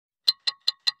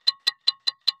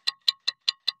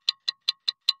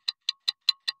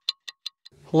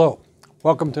Hello,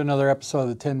 welcome to another episode of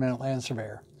the 10-Minute Land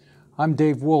Surveyor. I'm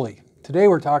Dave Woolley. Today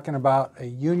we're talking about a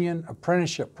union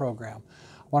apprenticeship program.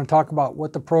 I want to talk about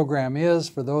what the program is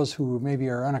for those who maybe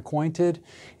are unacquainted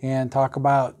and talk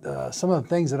about some of the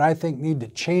things that I think need to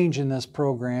change in this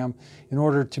program in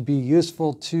order to be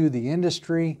useful to the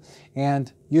industry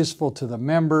and useful to the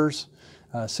members,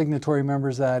 signatory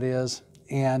members that is,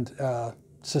 and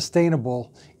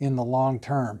sustainable in the long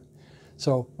term.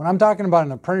 So when I'm talking about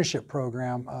an apprenticeship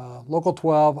program, Local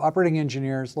 12 operating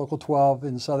engineers, Local 12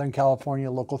 in Southern California,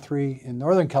 Local 3 in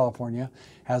Northern California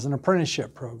has an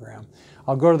apprenticeship program.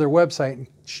 I'll go to their website and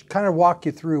kind of walk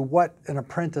you through what an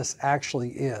apprentice actually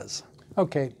is.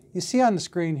 Okay, you see on the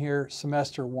screen here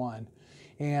semester 1.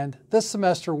 And this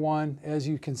semester 1, as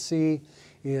you can see,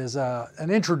 is an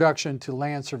introduction to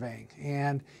land surveying.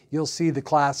 And you'll see the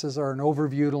classes are an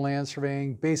overview to land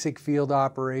surveying, basic field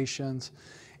operations.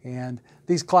 And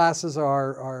these classes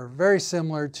are very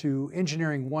similar to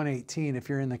Engineering 118 if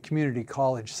you're in the community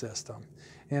college system.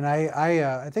 And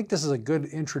I think this is a good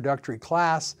introductory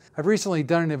class. I've recently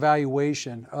done an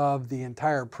evaluation of the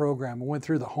entire program and went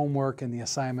through the homework and the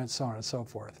assignments, so on and so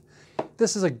forth.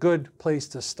 This is a good place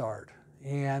to start.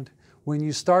 And when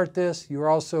you start this, you're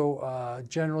also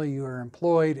generally you're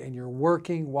employed and you're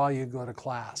working while you go to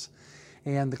class.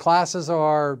 And the classes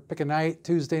are pick a night,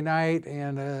 Tuesday night,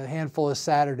 and a handful of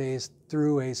Saturdays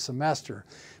through a semester.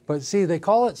 But see, they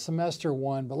call it semester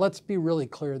 1, but let's be really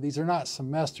clear. These are not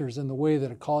semesters in the way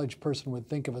that a college person would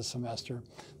think of a semester.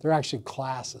 They're actually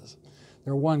classes.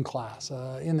 They're one class.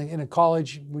 In a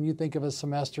college, when you think of a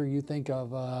semester, you think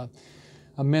of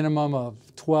a minimum of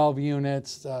 12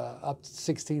 units, up to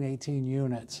 16, 18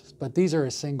 units. But these are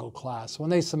a single class. When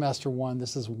they semester 1,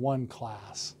 this is one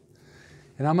class.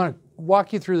 And I'm going to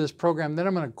walk you through this program, then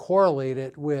I'm going to correlate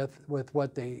it with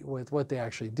what they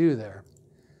actually do there.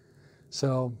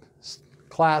 So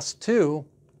class 2,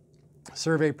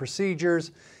 survey procedures,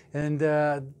 and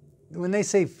when they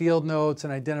say field notes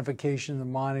and identification of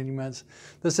monuments,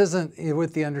 this isn't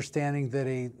with the understanding that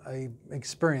a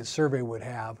experienced survey would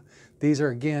have. These are,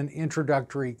 again,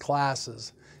 introductory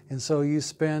classes. And so you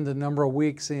spend a number of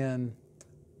weeks in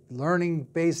learning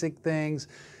basic things.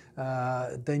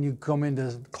 Then you come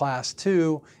into class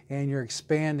 2 and you're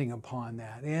expanding upon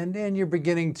that. And you're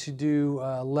beginning to do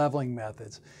leveling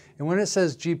methods. And when it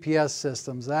says GPS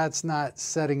systems, that's not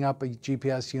setting up a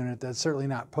GPS unit. That's certainly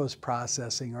not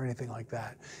post-processing or anything like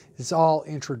that. It's all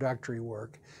introductory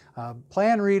work.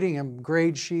 Plan reading and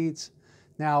grade sheets.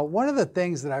 Now, one of the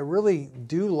things that I really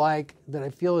do like that I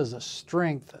feel is a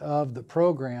strength of the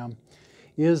program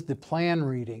is the plan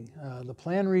reading. The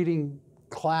plan reading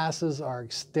classes are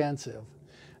extensive.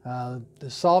 The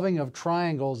solving of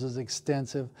triangles is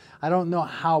extensive. I don't know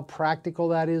how practical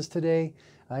that is today.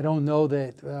 I don't know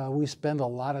that we spend a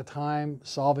lot of time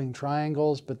solving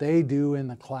triangles, but they do in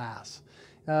the class.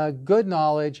 Good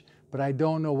knowledge, but I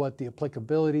don't know what the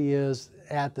applicability is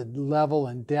at the level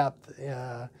and depth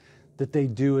that they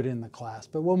do it in the class.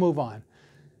 But we'll move on.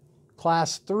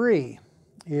 Class 3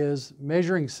 is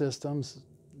measuring systems.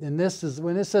 And this is,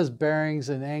 when it says bearings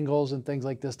and angles and things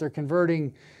like this, they're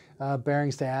converting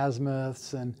bearings to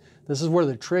azimuths, and this is where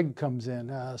the trig comes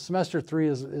in. Semester 3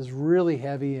 is really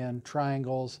heavy in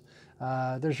triangles.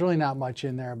 There's really not much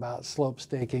in there about slope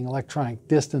staking, electronic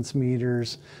distance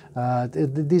meters.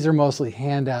 These are mostly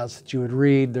handouts that you would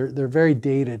read. They're very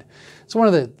dated. It's one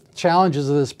of the challenges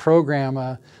of this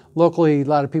program. Locally, a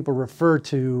lot of people refer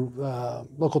to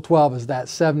Local 12 as that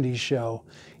 70s show.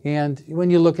 And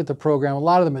when you look at the program, a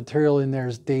lot of the material in there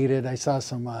is dated. I saw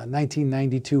some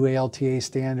 1992 ALTA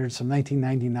standards, some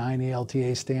 1999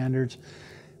 ALTA standards.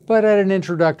 But at an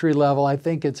introductory level, I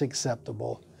think it's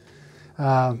acceptable.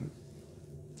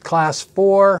 Class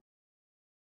 4,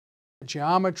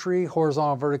 geometry,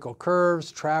 horizontal vertical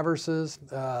curves, traverses.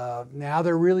 Now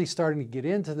they're really starting to get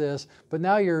into this, but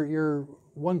now you're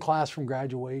one class from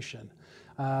graduation.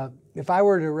 If I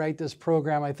were to write this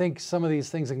program, I think some of these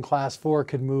things in class 4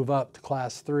 could move up to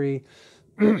class 3,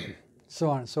 so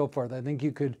on and so forth. I think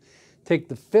you could take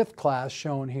the 5th class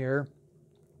shown here,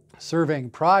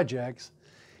 surveying projects,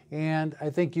 and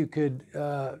I think you could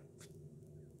go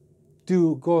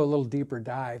a little deeper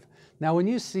dive. Now, when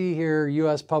you see here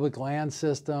U.S. Public Land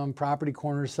System, property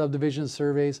corners, subdivision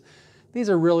surveys, these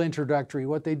are real introductory.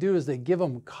 What they do is they give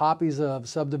them copies of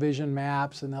subdivision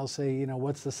maps, and they'll say, you know,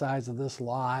 what's the size of this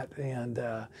lot? And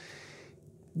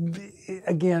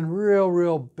again,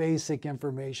 real basic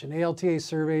information. ALTA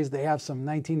surveys, they have some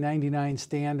 1999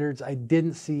 standards. I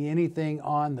didn't see anything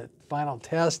on the final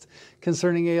test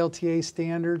concerning ALTA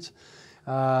standards.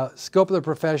 Scope of the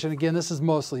profession, again, this is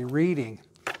mostly reading.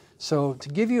 So to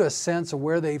give you a sense of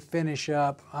where they finish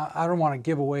up, I don't want to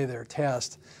give away their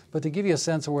test, but to give you a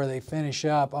sense of where they finish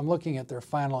up, I'm looking at their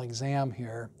final exam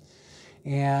here.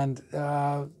 And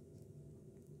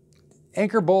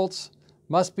anchor bolts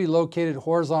must be located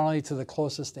horizontally to the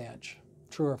closest inch.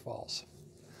 True or false?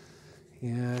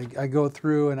 Yeah, I go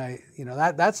through and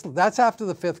that's after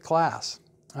the 5th class.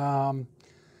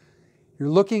 You're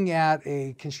looking at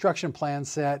a construction plan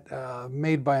set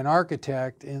made by an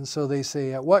architect, and so they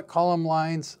say, at what column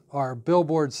lines are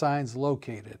billboard signs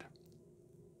located?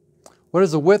 What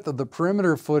is the width of the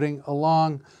perimeter footing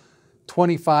along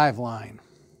 25 line?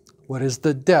 What is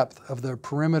the depth of the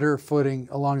perimeter footing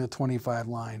along the 25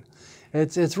 line?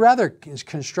 It's rather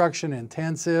construction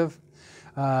intensive.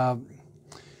 What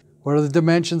are the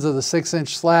dimensions of the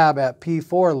 6-inch slab at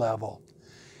P4 level?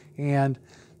 And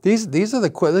these are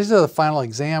the final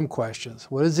exam questions.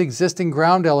 What is the existing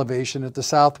ground elevation at the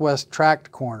southwest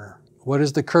tract corner? What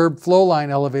is the curb flow line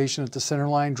elevation at the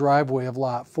centerline driveway of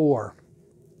lot 4?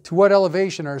 To what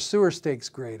elevation are sewer stakes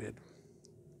graded?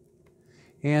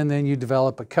 And then you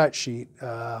develop a cut sheet.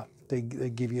 They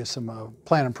give you some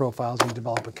plan and profiles, and you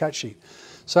develop a cut sheet.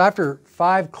 So after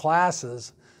 5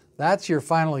 classes, that's your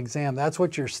final exam. That's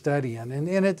what you're studying.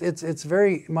 And it's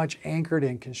very much anchored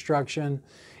in construction,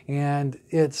 and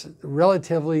it's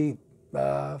relatively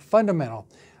fundamental.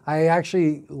 I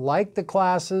actually like the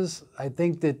classes. I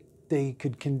think that they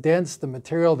could condense the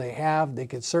material they have. They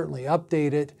could certainly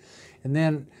update it. And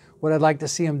then what I'd like to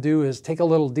see them do is take a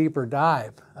little deeper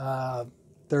dive.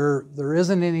 There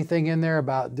isn't anything in there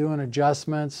about doing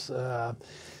adjustments,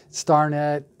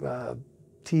 StarNet,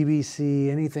 TBC,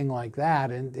 anything like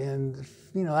that. And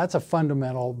that's a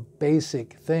fundamental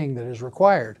basic thing that is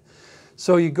required.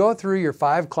 So you go through your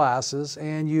 5 classes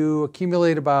and you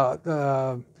accumulate about,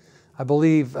 I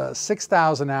believe,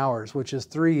 6,000 hours, which is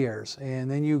 3 years. And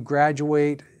then you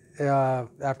graduate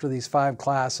after these 5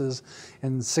 classes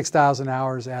and 6,000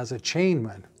 hours as a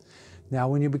chainman. Now,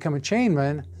 when you become a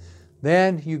chainman,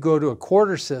 then you go to a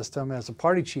quarter system as a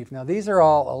party chief. Now, these are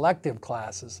all elective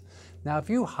classes. Now, if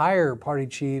you hire party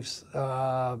chiefs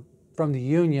from the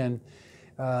union,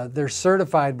 they're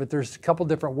certified, but there's a couple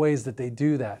different ways that they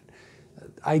do that.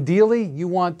 Ideally, you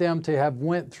want them to have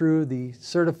went through the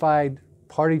certified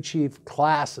party chief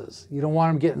classes. You don't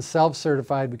want them getting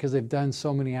self-certified because they've done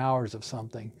so many hours of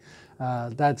something.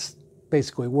 That's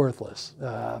basically worthless.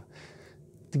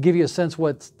 To give you a sense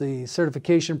what the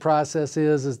certification process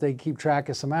is they keep track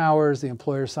of some hours, the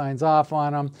employer signs off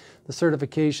on them. The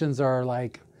certifications are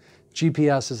like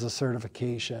GPS is a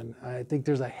certification. I think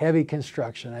there's a heavy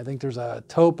construction. I think there's a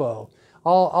topo.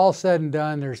 All said and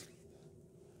done, there's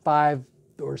 5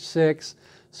 or 6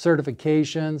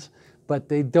 certifications, but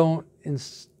they don't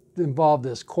involve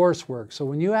this coursework. So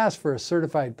when you ask for a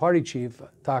certified party chief,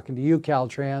 talking to you,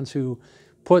 Caltrans, who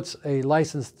puts a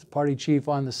licensed party chief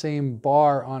on the same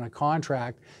bar on a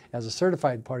contract as a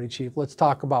certified party chief, let's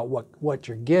talk about what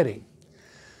you're getting.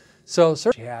 So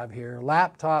you have here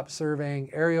laptop surveying,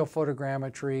 aerial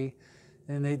photogrammetry,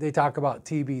 and they talk about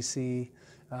TBC,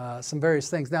 some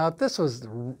various things. Now, if this was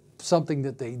something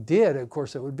that they did, of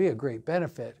course, it would be a great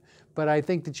benefit. But I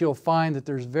think that you'll find that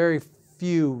there's very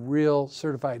few real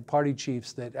certified party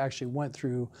chiefs that actually went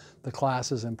through the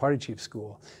classes in party chief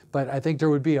school. But I think there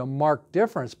would be a marked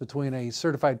difference between a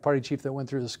certified party chief that went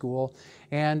through the school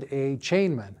and a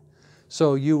chainman.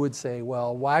 So you would say,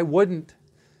 well, why wouldn't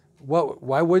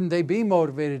they be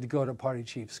motivated to go to party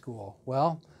chief school?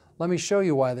 Well, let me show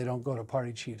you why they don't go to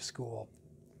party chief school.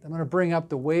 I'm going to bring up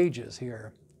the wages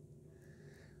here.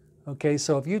 Okay,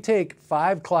 so if you take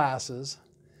 5 classes,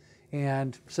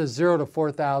 and it says 0 to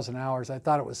 4,000 hours. I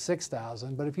thought it was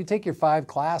 6,000, but if you take your 5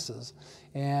 classes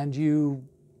and you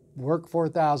work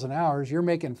 4,000 hours, you're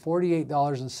making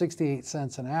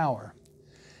 $48.68 an hour.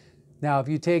 Now, if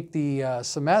you take the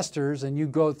semesters and you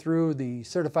go through the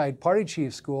certified party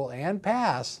chief school and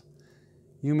pass,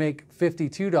 you make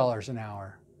 $52 an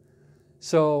hour.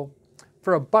 So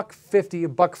for $1.50,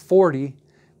 $1.40,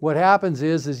 what happens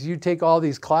is you take all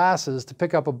these classes to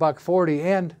pick up $1.40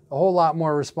 and a whole lot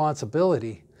more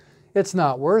responsibility. It's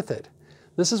not worth it.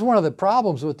 This is one of the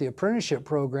problems with the apprenticeship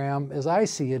program, as I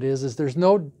see it, is there's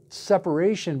no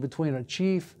separation between a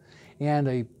chief and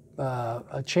a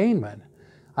chainman.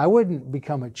 I wouldn't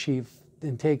become a chief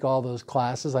and take all those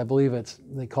classes. I believe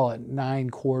they call it 9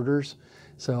 quarters.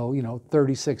 So,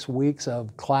 36 weeks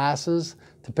of classes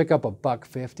to pick up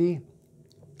 $1.50.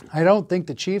 I don't think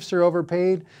the chiefs are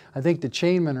overpaid. I think the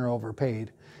chainmen are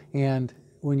overpaid. And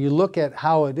when you look at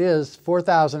how it is,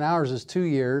 4,000 hours is 2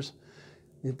 years.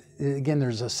 Again,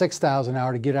 there's a 6,000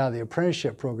 hour to get out of the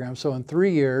apprenticeship program. So in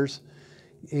 3 years,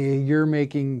 you're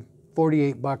making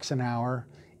 48 bucks an hour,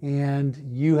 and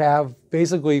you have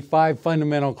basically 5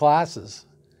 fundamental classes.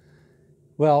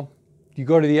 Well, you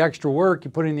go to the extra work,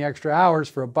 you put in the extra hours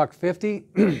for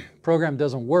 $1.50, program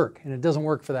doesn't work, and it doesn't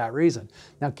work for that reason.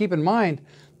 Now keep in mind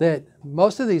that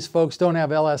most of these folks don't have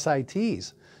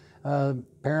LSITs.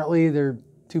 Apparently they're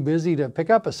too busy to pick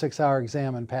up a 6-hour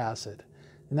exam and pass it.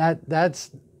 And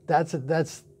that's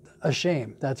a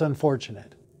shame. That's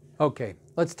unfortunate. Okay,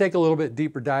 let's take a little bit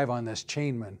deeper dive on this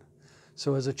chainman.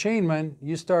 So as a chainman,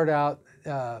 you start out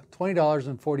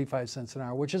 $20.45 an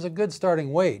hour, which is a good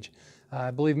starting wage. I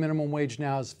believe minimum wage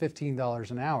now is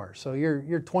 $15 an hour. So you're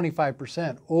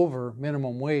 25% over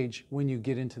minimum wage when you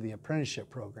get into the apprenticeship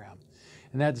program.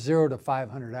 And that's 0 to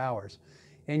 500 hours.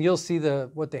 And you'll see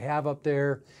what they have up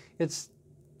there. It's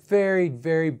very,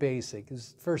 very basic.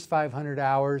 It's first 500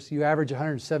 hours. You average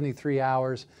 173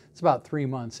 hours. It's about 3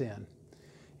 months in.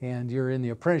 And you're in the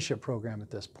apprenticeship program at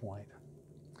this point.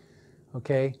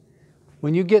 Okay?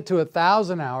 When you get to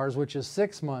 1,000 hours, which is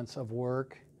 6 months of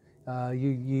work,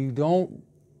 you don't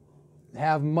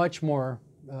have much more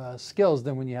skills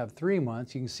than when you have 3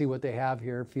 months. You can see what they have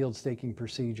here, field staking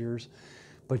procedures.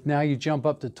 But now you jump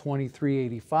up to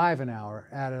 $23.85 an hour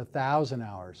at 1,000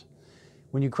 hours.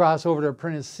 When you cross over to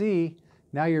Apprentice C,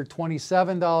 now you're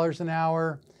 $27 an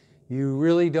hour. You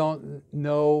really don't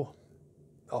know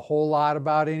a whole lot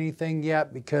about anything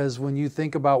yet, because when you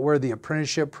think about where the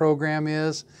apprenticeship program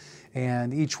is,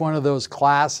 and each one of those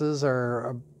classes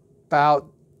are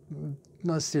about,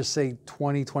 let's just say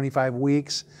 20, 25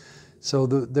 weeks. So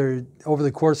they're over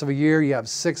the course of a year, you have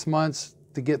 6 months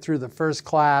to get through the first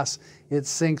class. It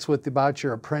syncs with about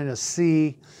your Apprentice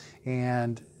C.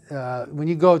 And when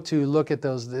you go to look at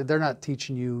those, they're not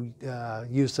teaching you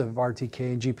use of RTK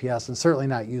and GPS, and certainly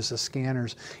not use of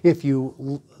scanners if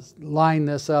you line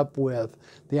this up with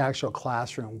the actual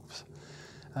classrooms.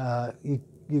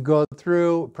 You go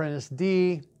through Apprentice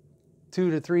D,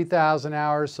 2,000 to 3,000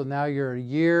 hours, so now you're a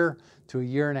year to a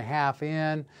year and a half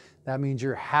in. That means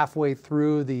you're halfway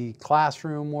through the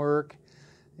classroom work.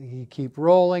 You keep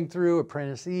rolling through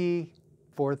Apprentice E,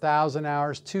 4,000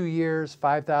 hours, 2 years,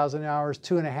 5,000 hours,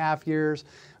 2.5 years.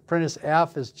 Apprentice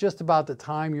F is just about the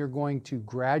time you're going to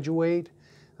graduate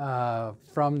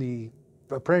from the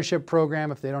apprenticeship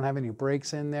program if they don't have any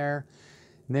breaks in there.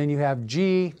 And then you have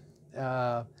G.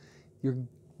 You're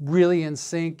really in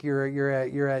sync. You're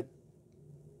at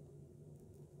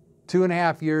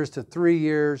 2.5 years to 3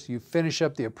 years. You finish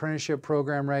up the apprenticeship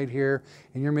program right here,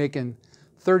 and you're making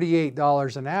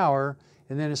 $38 an hour.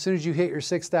 And then as soon as you hit your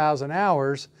 6,000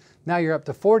 hours, now you're up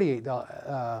to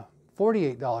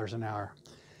 $48 an hour.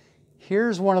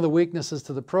 Here's one of the weaknesses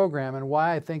to the program, and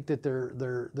why I think that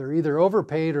they're either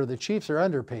overpaid or the chiefs are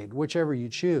underpaid, whichever you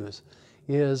choose,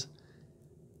 is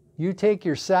you take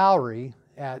your salary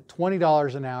at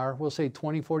 $20 an hour, we'll say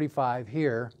 $20.45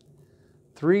 here.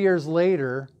 3 years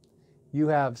later, you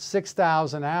have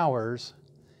 6,000 hours,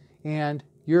 and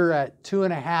you're at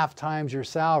 2.5 times your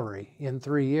salary in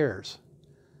 3 years.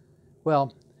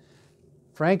 Well,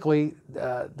 frankly,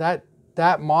 that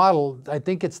model, I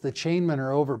think it's the chainmen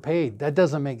are overpaid. That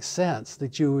doesn't make sense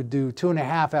that you would do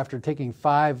 2.5 after taking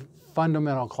 5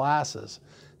 fundamental classes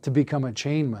to become a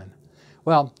chainman.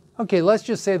 Well, okay, let's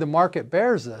just say the market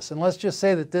bears this, and let's just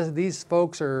say that these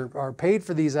folks are paid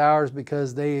for these hours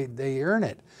because they earn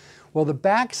it. Well, the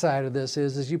backside of this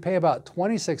is you pay about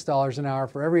 $26 an hour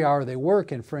for every hour they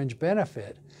work in fringe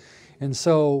benefit. And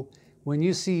so when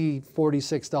you see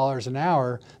 $46 an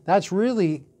hour, that's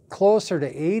really closer to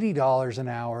 $80 an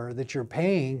hour that you're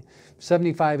paying,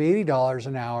 $75, $80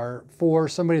 an hour for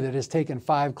somebody that has taken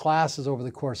 5 classes over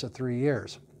the course of 3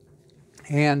 years.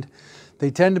 And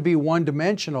they tend to be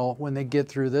one-dimensional when they get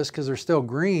through this because they're still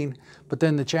green. But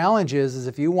then the challenge is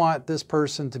if you want this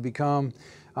person to become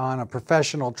on a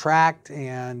professional track,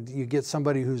 and you get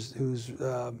somebody who's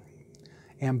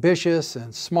ambitious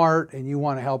and smart, and you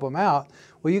want to help them out,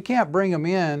 well, you can't bring them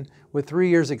in with 3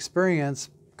 years experience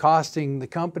costing the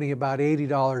company about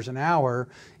 $80 an hour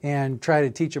and try to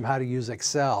teach them how to use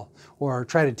Excel or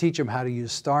try to teach them how to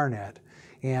use StarNet.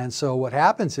 And so what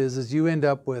happens is you end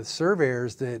up with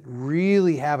surveyors that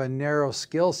really have a narrow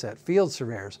skill set, field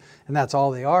surveyors, and that's all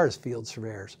they are, is field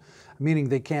surveyors, meaning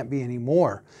they can't be any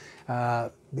more.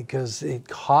 Because it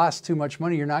costs too much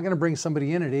money. You're not going to bring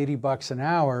somebody in at 80 bucks an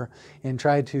hour and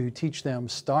try to teach them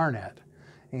StarNet.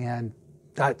 And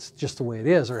that's just the way it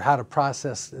is, or how to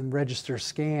process and register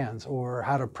scans, or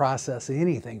how to process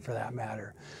anything for that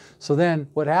matter. So then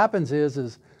what happens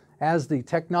is as the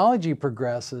technology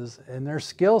progresses and their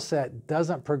skill set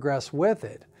doesn't progress with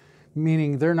it,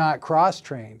 meaning they're not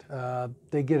cross-trained,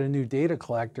 they get a new data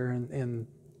collector and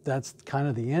that's kind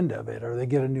of the end of it. Or they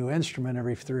get a new instrument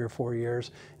every 3 or 4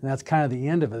 years, and that's kind of the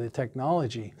end of it, the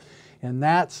technology. And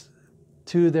that's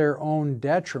to their own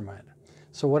detriment.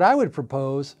 So what I would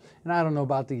propose, and I don't know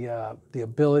about the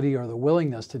ability or the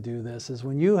willingness to do this, is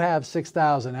when you have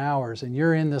 6,000 hours and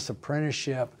you're in this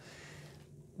apprenticeship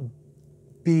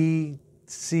B,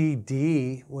 C,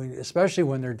 D, especially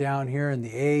when they're down here in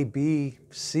the A, B,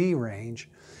 C range,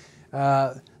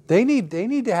 they need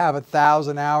to have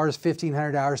 1,000 hours,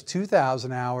 1,500 hours,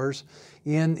 2,000 hours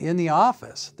in the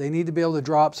office. They need to be able to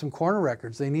draw up some corner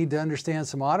records. They need to understand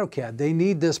some AutoCAD. They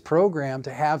need this program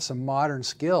to have some modern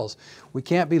skills. We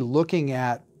can't be looking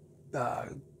at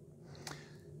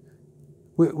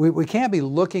we can't be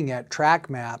looking at track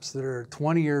maps that are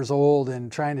 20 years old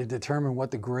and trying to determine what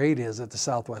the grade is at the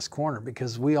southwest corner,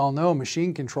 because we all know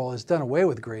machine control has done away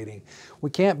with grading. We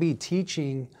can't be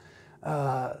teaching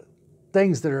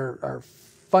things that are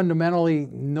fundamentally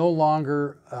no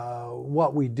longer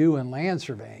what we do in land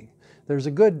surveying. There's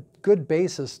a good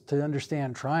basis to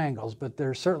understand triangles, but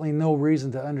there's certainly no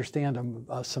reason to understand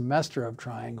a semester of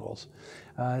triangles.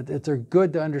 They're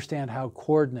good to understand how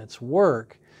coordinates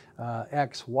work,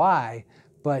 X, Y,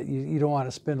 but you don't want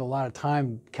to spend a lot of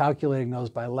time calculating those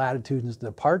by latitudes and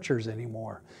departures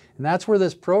anymore. And that's where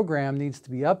this program needs to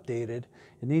be updated.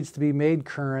 It needs to be made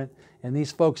current, and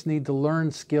these folks need to learn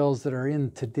skills that are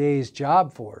in today's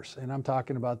job force. And I'm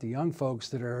talking about the young folks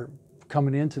that are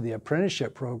coming into the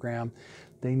apprenticeship program.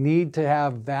 They need to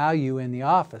have value in the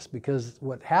office, because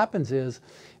what happens is,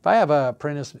 if I have an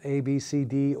apprentice A, B, C,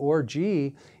 D, or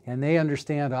G, and they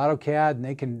understand AutoCAD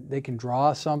and they can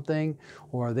draw something,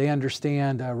 or they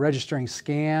understand registering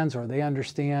scans, or they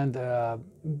understand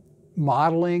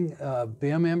modeling,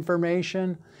 BIM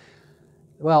information,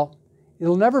 well,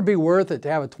 it'll never be worth it to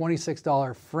have a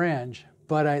 $26 fringe,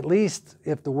 but at least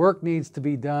if the work needs to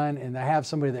be done and I have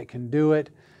somebody that can do it,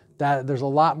 that there's a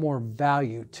lot more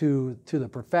value to the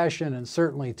profession, and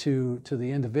certainly to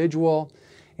the individual,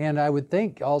 and I would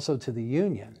think also to the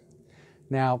union.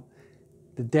 Now,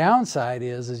 the downside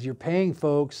is you're paying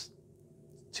folks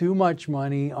too much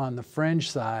money on the fringe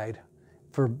side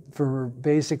for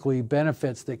basically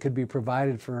benefits that could be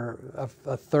provided for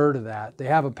a third of that. They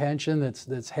have a pension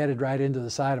that's headed right into the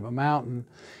side of a mountain.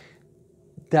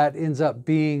 That ends up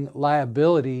being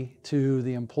liability to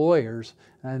the employers.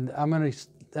 And I'm going to,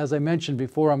 as I mentioned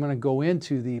before, I'm going to go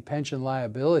into the pension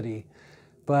liability.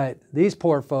 But these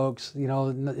poor folks, you know,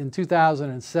 in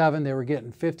 2007, they were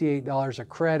getting $58 a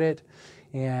credit.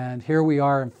 And here we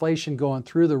are, inflation going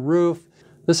through the roof.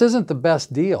 This isn't the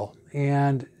best deal.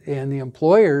 And the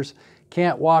employers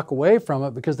can't walk away from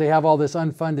it because they have all this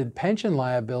unfunded pension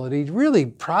liability, really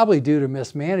probably due to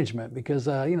mismanagement, because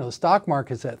you know, the stock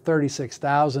market's at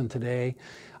 36,000 today.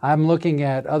 I'm looking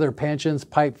at other pensions,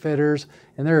 pipe fitters,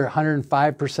 and they're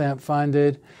 105%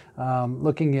 funded.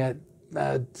 Looking at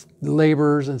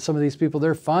laborers and some of these people,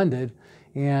 they're funded.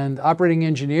 And operating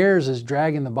engineers is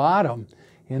dragging the bottom.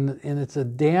 And it's a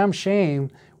damn shame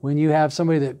when you have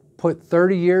somebody that put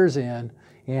 30 years in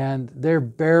and they're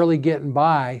barely getting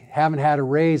by, haven't had a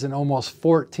raise in almost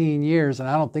 14 years, and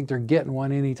I don't think they're getting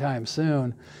one anytime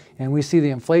soon. And we see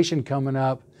the inflation coming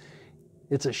up.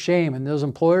 It's a shame. And those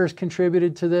employers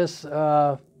contributed to this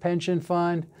pension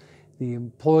fund. The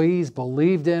employees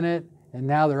believed in it, and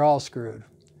now they're all screwed.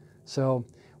 So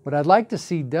what I'd like to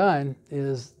see done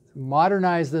is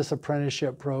modernize this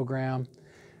apprenticeship program,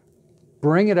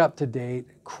 bring it up to date,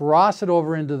 cross it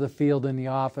over into the field in the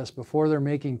office before they're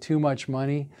making too much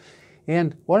money.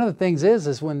 And one of the things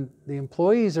is when the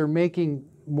employees are making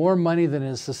more money than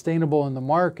is sustainable in the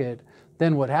market,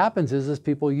 then what happens is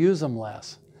people use them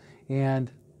less.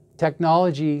 And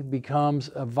technology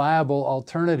becomes a viable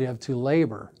alternative to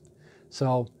labor.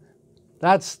 So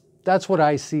that's what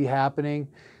I see happening,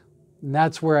 and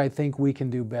that's where I think we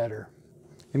can do better.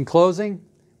 In closing,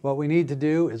 what we need to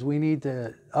do is we need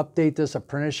to update this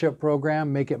apprenticeship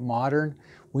program, make it modern.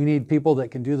 We need people that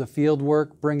can do the field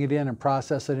work, bring it in and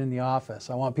process it in the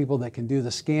office. I want people that can do the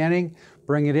scanning,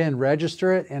 bring it in,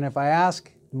 register it, and if I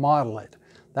ask, model it.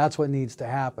 That's what needs to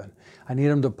happen. I need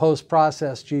them to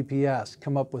post-process GPS,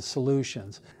 come up with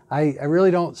solutions. I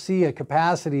really don't see a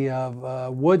capacity of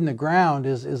wood in the ground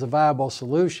is a viable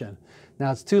solution.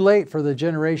 Now, it's too late for the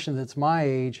generation that's my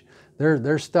age.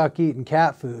 They're stuck eating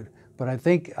cat food. But I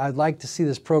think I'd like to see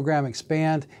this program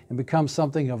expand and become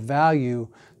something of value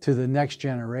to the next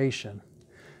generation.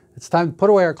 It's time to put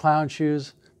away our clown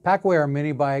shoes, pack away our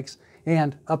mini bikes,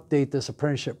 and update this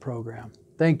apprenticeship program.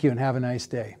 Thank you and have a nice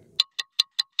day.